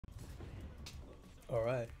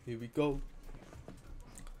Alright, here we go.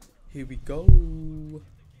 Here we go.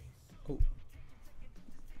 Oh.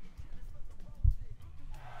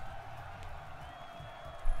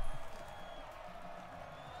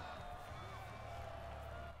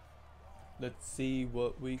 Let's see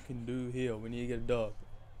what we can do here. We need to get a dub.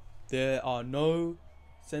 There are no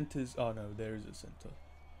centers. Oh no, there is a center.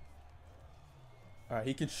 Alright,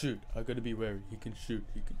 he can shoot. I gotta be wary. He can shoot.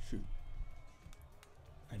 He can shoot.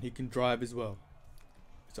 And he can drive as well.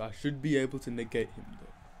 So I should be able to negate him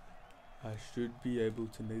though. I should be able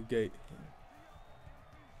to negate him.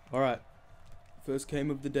 Alright. First game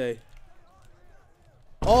of the day.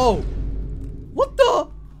 Oh! What the?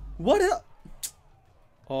 What?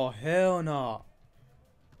 Oh, hell nah.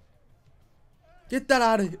 Get that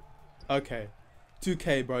out of here. Okay.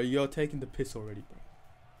 2K, bro. You're taking the piss already, bro.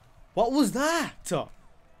 What was that?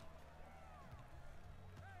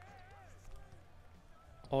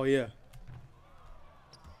 Oh, yeah.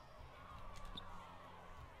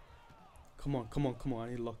 Come on, come on, come on. I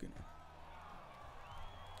need to lock in.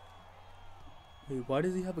 Wait, why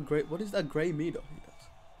does he have a gray? What is that gray meter he does?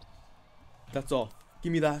 That's off.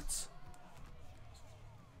 Give me that.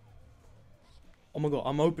 Oh my god,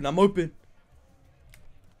 I'm open, I'm open.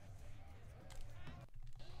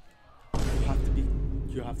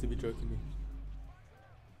 You have to be joking me.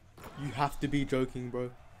 You have to be joking, bro.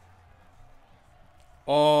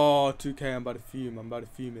 Oh, 2K, I'm about to fume. I'm about to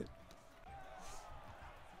fume it.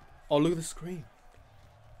 Oh, look at the screen.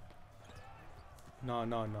 No,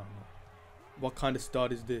 no, no, no. What kind of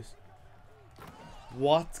start is this?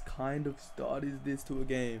 What kind of start is this to a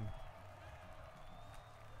game?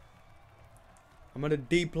 I'm at a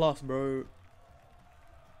D+, bro.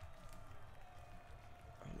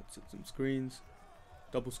 Let's set some screens.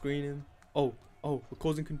 Double screen him. Oh, oh, we're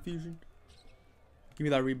causing confusion. Give me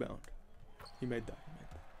that rebound. He made that. He made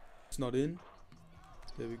that. It's not in.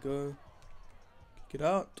 There we go. Kick it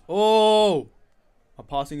out. Oh! My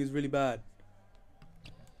passing is really bad.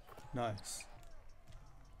 Nice.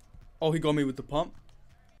 Oh, he got me with the pump.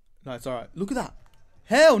 Nice, alright. Look at that.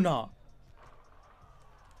 Hell nah.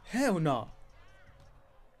 Hell nah.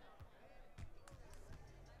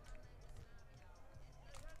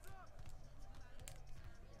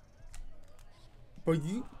 Bro,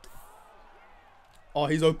 you... Oh,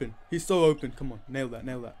 he's open. He's so open. Come on. Nail that.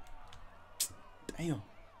 Nail that. Damn.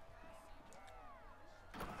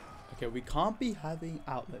 Okay, we can't be having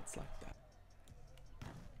outlets like that.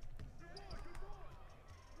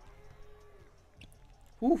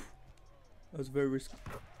 Oof. That was very risky.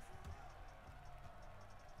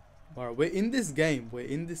 Alright, we're in this game. We're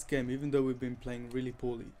in this game, even though we've been playing really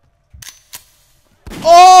poorly.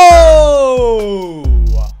 Oh!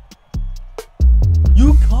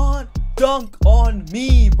 You can't dunk on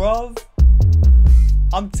me, bruv.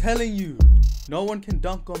 I'm telling you, no one can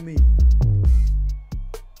dunk on me.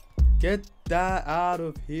 Get that out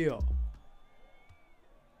of here.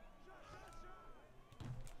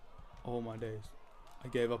 Oh my days. I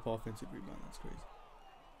gave up offensive rebound. That's crazy.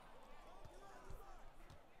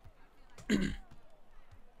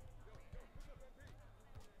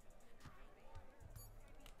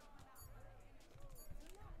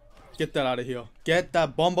 Get that out of here. Get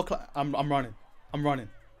that bomber. I'm running. I'm running.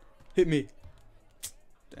 Hit me.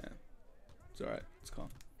 Damn. It's alright. It's calm.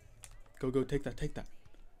 Go, go. Take that. Take that.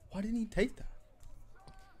 Why didn't he take that?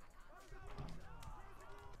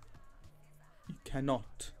 You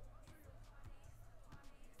cannot.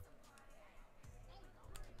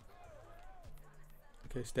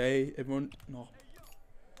 Okay, stay. Everyone. No.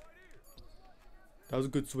 That was a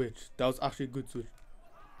good switch. That was actually a good switch.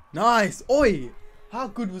 Nice. Oi. How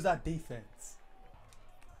good was that defense?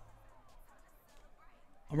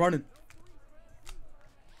 I'm running.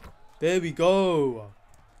 There we go.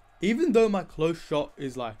 Even though my close shot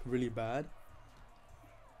is like really bad,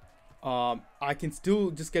 I can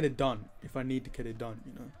still just get it done if I need to get it done,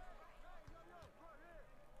 you know.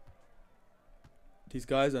 These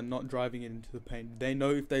guys are not driving it into the paint. They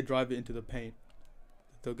know if they drive it into the paint,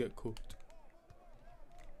 they'll get cooked.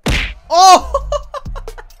 Oh!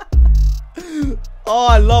 Oh,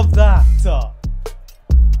 I love that.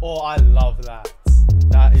 Oh, I love that.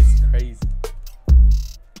 That is crazy.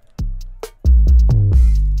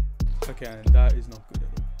 Okay, and that is not good at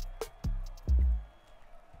all.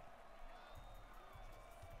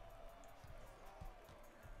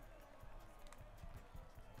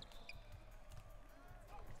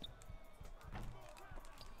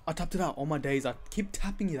 I tapped it out. All my days, I keep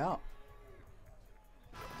tapping it out.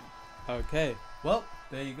 Okay, well,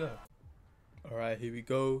 there you go. Alright, here we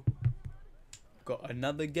go. Got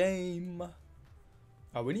another game.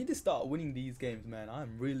 We need to start winning these games, man.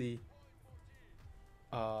 I'm really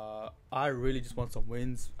I really just want some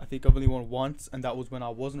wins. I think I've only won once, and that was when I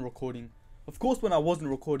wasn't recording. Of course, when I wasn't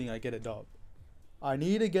recording, I get a dub. I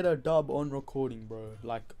need to get a dub on recording, bro.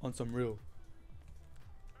 Like, on some real.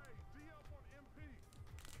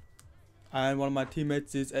 And one of my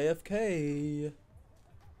teammates is AFK.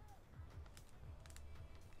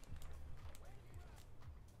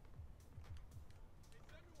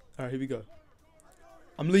 Alright, here we go.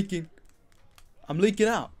 I'm leaking. I'm leaking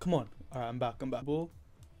out. Come on. Alright, I'm back. Ball.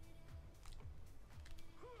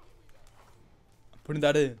 I'm putting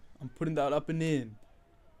that in. I'm putting that up and in.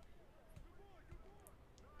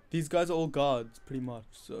 These guys are all guards, pretty much,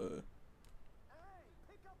 so.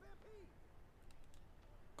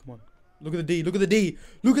 Come on. Look at the D. Look at the D.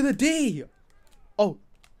 Look at the D. Oh.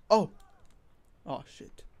 Oh. Oh,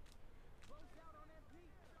 shit.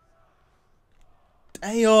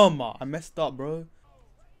 Damn. I messed up, bro.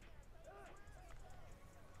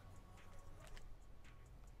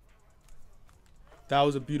 That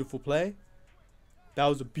was a beautiful play. That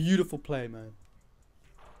was a beautiful play, man.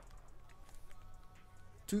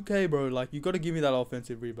 2K, bro. Like, you got to give me that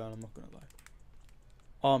offensive rebound. I'm not going to lie.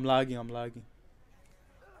 Oh, I'm lagging. I'm lagging.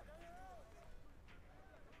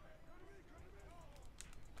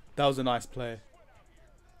 That was a nice play.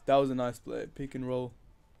 That was a nice play. Pick and roll.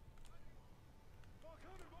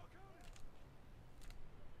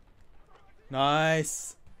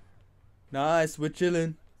 Nice. Nice. We're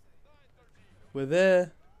chilling. We're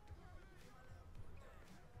there.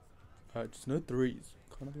 Alright, just no threes.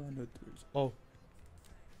 Kind of like no threes. Oh.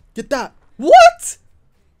 Get that. What?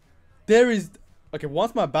 There is. Okay,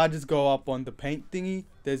 once my badges go up on the paint thingy,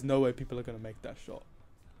 there's no way people are going to make that shot.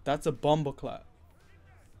 That's a bomber clap.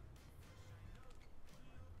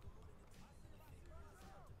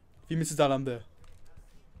 If he misses that, I'm there.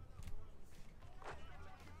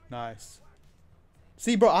 Nice.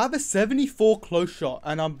 See, bro, I have a 74 close shot,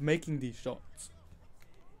 and I'm making these shots.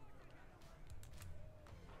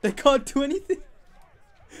 They can't do anything.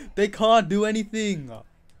 They can't do anything.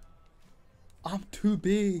 I'm too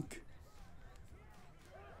big.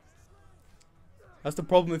 That's the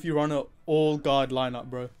problem if you run an all guard lineup,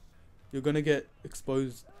 bro. You're gonna get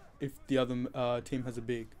exposed if the other team has a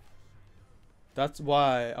big. That's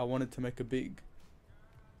why I wanted to make a big.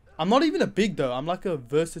 I'm not even a big though. I'm like a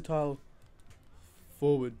versatile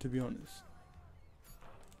forward, to be honest.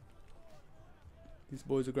 These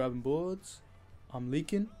boys are grabbing boards. I'm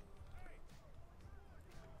leaking.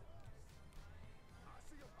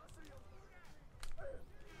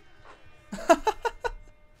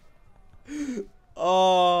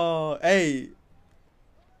 Oh, hey.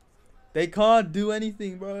 They can't do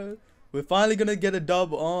anything, bro. We're finally gonna get a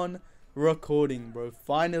dub on recording, bro.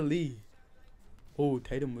 Finally. Oh,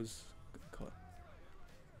 Tatum was caught.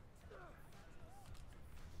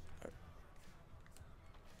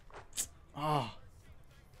 Ah.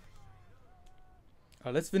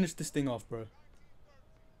 Alright, let's finish this thing off, bro.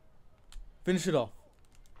 Finish it off.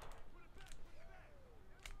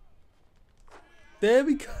 There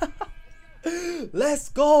we go. Let's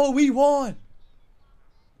go. We won.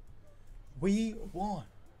 We won.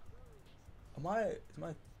 Is my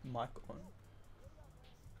mic on?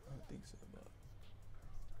 I don't think so, but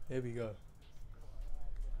there we go.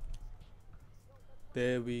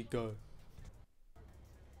 There we go.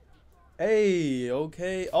 Hey,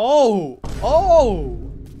 okay. Oh!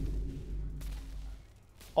 Oh!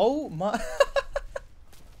 Oh my.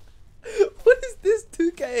 What is this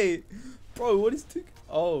 2K? Bro, what is 2K?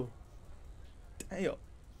 Oh. Damn.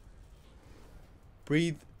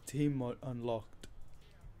 Breathe team mode unlocked.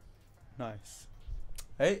 Nice.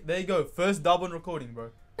 Hey, there you go. First dub on recording,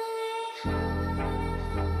 bro.